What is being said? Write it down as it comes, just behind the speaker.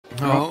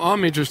Well,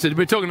 I'm interested.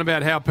 We're talking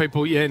about how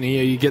people, and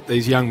here you get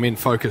these young men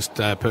focused,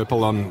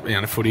 Purple, on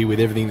footy with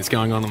everything that's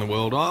going on in the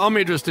world. I'm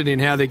interested in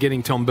how they're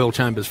getting Tom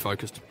Bellchambers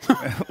focused.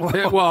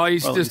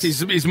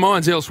 His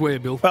mind's elsewhere,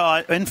 Bill.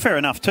 Well, and fair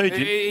enough too,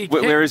 Jim.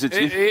 Where is it,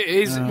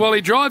 Jim? Well,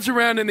 he drives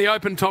around in the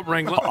open top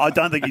Wrangler. I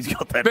don't think he's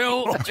got that.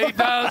 Bill, he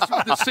does,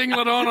 with the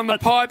singlet on and the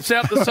pipes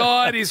out the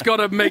side. He's got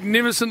a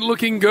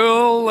magnificent-looking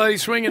girl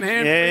he's swinging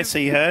hand. Yes,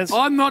 he has.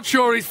 I'm not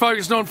sure he's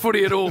focused on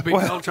footy at all, Big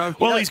Belcho.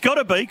 Well, he's got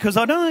to be, because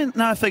I don't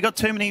know if they got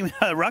too many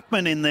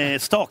ruckmen in their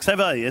stocks, have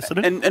they,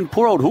 yesterday? And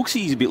poor old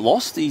Hooksy, he's a bit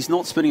lost. He's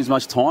not spending as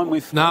much time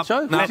with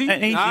Belcho.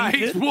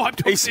 He's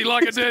wiped Hooksy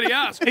like a dirty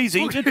ass. He's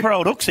injured, poor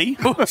old Hooksy.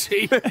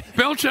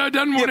 Belcho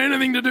doesn't want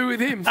anything to do with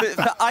him.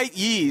 For 8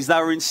 years, they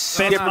were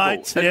inseparable.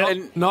 Mates,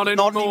 and not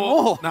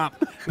anymore. No.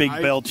 Big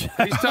Belch.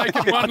 He's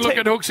taken one look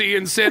at Hooksy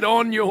and said,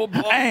 on your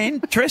block.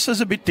 And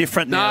dresses a bit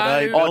different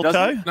nowadays,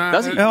 Belcho.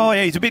 Does he? Oh,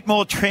 yeah, he's a bit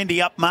more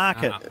trendy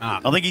upmarket.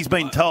 I think he's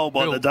been told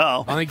by the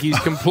Dale. I think he's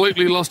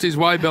completely lost his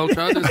way,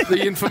 Belcho. That's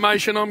the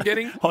information I'm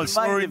getting. I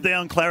saw him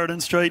down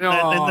Clarendon Street in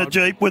the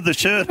Jeep with the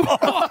shirt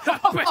off.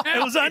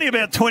 It was only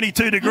about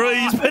 22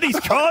 degrees, but he's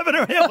driving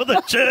around with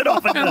the shirt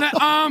off. And the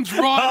arms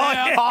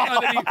right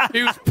out.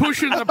 He was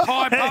pushing the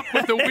pipe up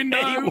with the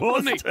window,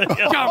 wasn't he?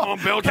 Come on,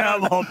 Belcho.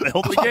 Come on,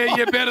 Belcho. Yeah,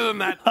 you're better than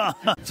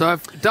that. So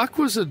if Duck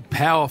was a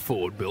power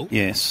forward, Bill.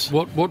 Yes.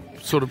 What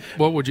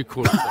would you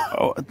call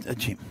it?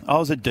 Jim, I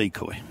was a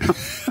decoy.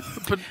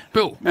 But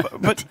Bill.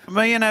 But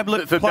me and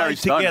Ablett played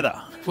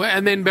together. Well,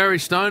 and then Barry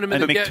Stoneham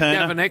and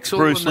Gavin Exel,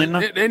 Bruce and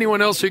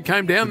anyone else who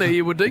came down there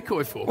you were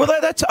decoy for. Well,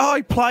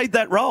 I played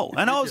that role,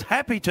 and I was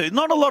happy to.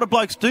 Not a lot of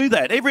blokes do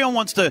that. Everyone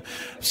wants to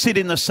sit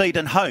in the seat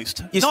and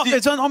host.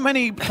 There's not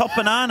many top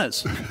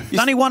bananas. There's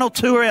only one or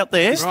two are out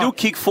there. You still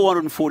kick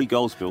 440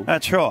 goals, Bill.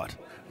 That's right.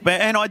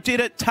 And I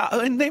did it,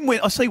 and then when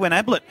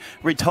Ablett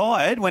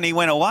retired, when he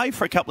went away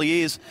for a couple of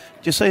years,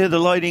 did you see who the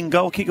leading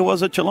goal kicker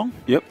was at Geelong?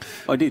 Yep,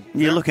 I did.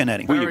 You're looking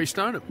at him. Barry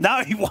Stoneham.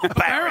 No, he wasn't.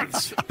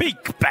 Barons.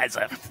 Big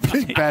Bazza.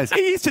 Big Baz.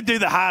 He used to do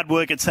the hard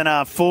work at centre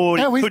half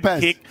forward. How is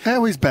Baz? Kick.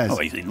 How is Baz? Oh,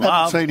 he's in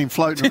love. Haven't seen him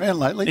floating around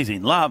lately. He's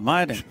in love,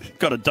 mate.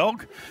 Got a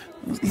dog.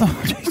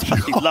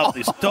 He loved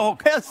this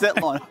dog. How's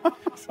that line?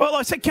 Well,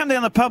 I said, come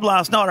down the pub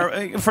last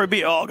night for a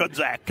beer. Oh, I got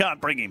Zach. Can't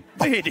bring him.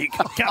 Here, Dick.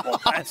 Come on,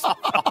 Baz.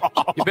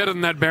 You're better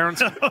than that,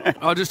 Barons.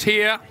 I just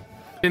hear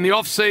in the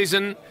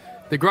off-season,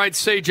 the great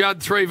C.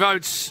 Judd, 3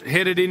 votes,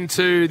 headed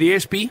into the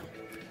Espy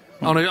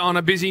on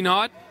a busy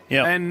night.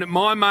 Yep. And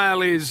my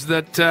mail is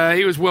that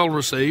he was well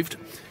received.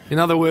 In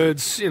other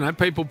words,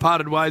 people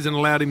parted ways and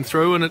allowed him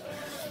through, and it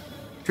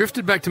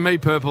drifted back to me,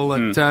 Purple,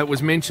 that it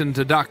was mentioned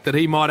to Duck that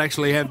he might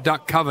actually have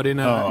Duck covered in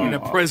a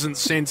present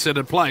sense at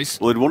a place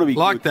it'd want to be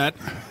like that.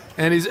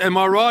 And am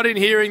I right in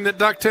hearing that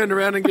Duck turned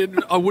around and said,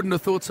 I wouldn't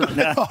have thought so?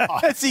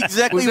 That's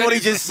exactly what he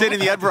just said in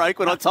the ad break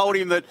when I told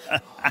him that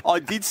I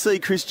did see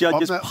Chris Judd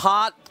just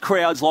part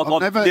crowds like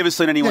I've never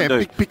seen anyone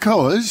do.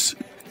 Because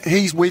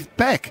he's with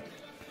Beck.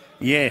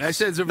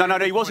 Yes. No,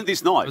 he wasn't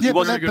this night. Yeah,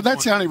 but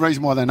that's the only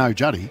reason why they know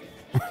Juddy.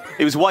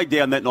 It was way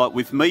down that night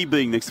with me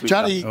being next to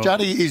him.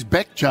 Juddy is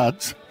Beck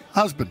Judd's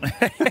husband.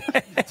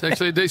 It's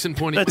actually a decent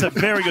point. That's a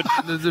very good.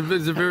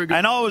 It's a very good.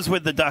 And I was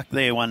with the Duck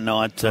there one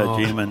night,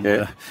 Jim, and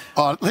and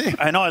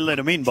I let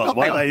him in. By the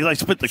way, they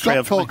split the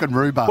crowd. Stop talking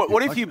rhubarb.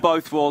 What if you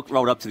both rolled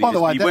up to the? By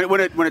the way,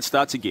 when it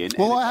starts again,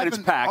 and it's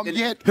packed. Who do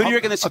you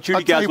reckon the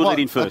security guards will let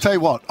in first? I'll tell you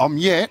what. I'm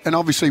yet, and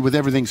obviously with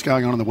everything's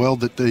going on in the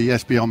world, that the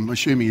SB, I'm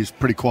assuming, is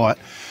pretty quiet,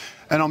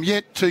 and I'm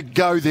yet to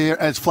go there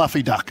as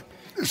Fluffy Duck.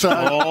 So,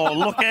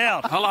 look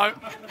out! Hello.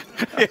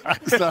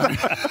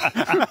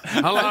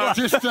 Hello.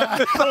 Just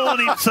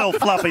calling himself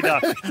Fluffy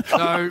Duck.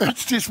 So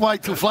let's just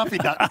wait till Fluffy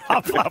Duck.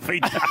 Fluffy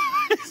Duck.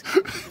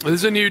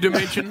 There's a new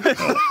dimension.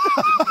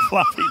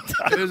 Fluffy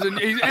Duck.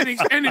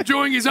 And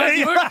enjoying his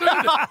own work.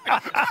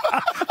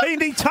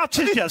 And he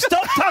touches you.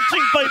 Stop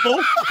touching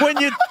people when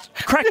you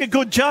crack a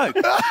good joke.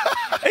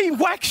 He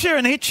whacks you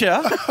and hits you.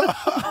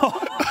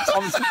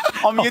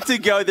 I'm yet to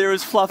go there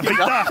as Fluffy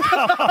Duck.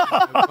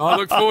 I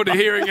look forward to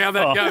hearing how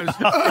that goes.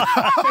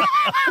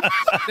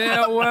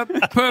 Now,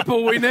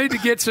 Purple, we need to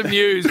get some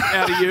news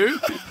out of you.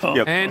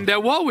 Yep. And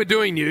while we're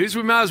doing news,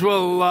 we may as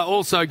well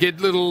also get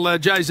little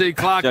Jay-Z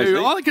Clark,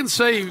 who I can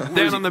see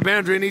down on the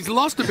boundary, and he's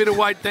lost a bit of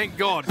weight, thank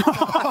God.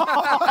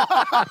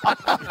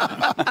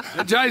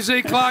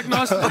 Jay-Z Clark,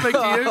 nice to speak to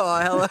you. Oh,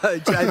 hello,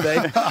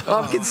 JB.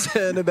 I'm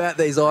concerned about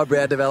these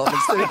eyebrow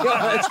developments, to be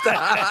honest.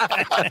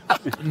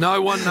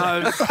 No one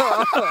knows.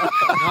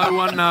 No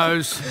one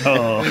knows.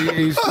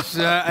 He's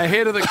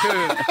ahead of the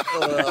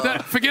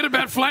curve. Forget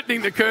about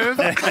flattening the curve.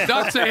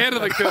 Duck's ahead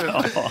of the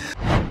curve.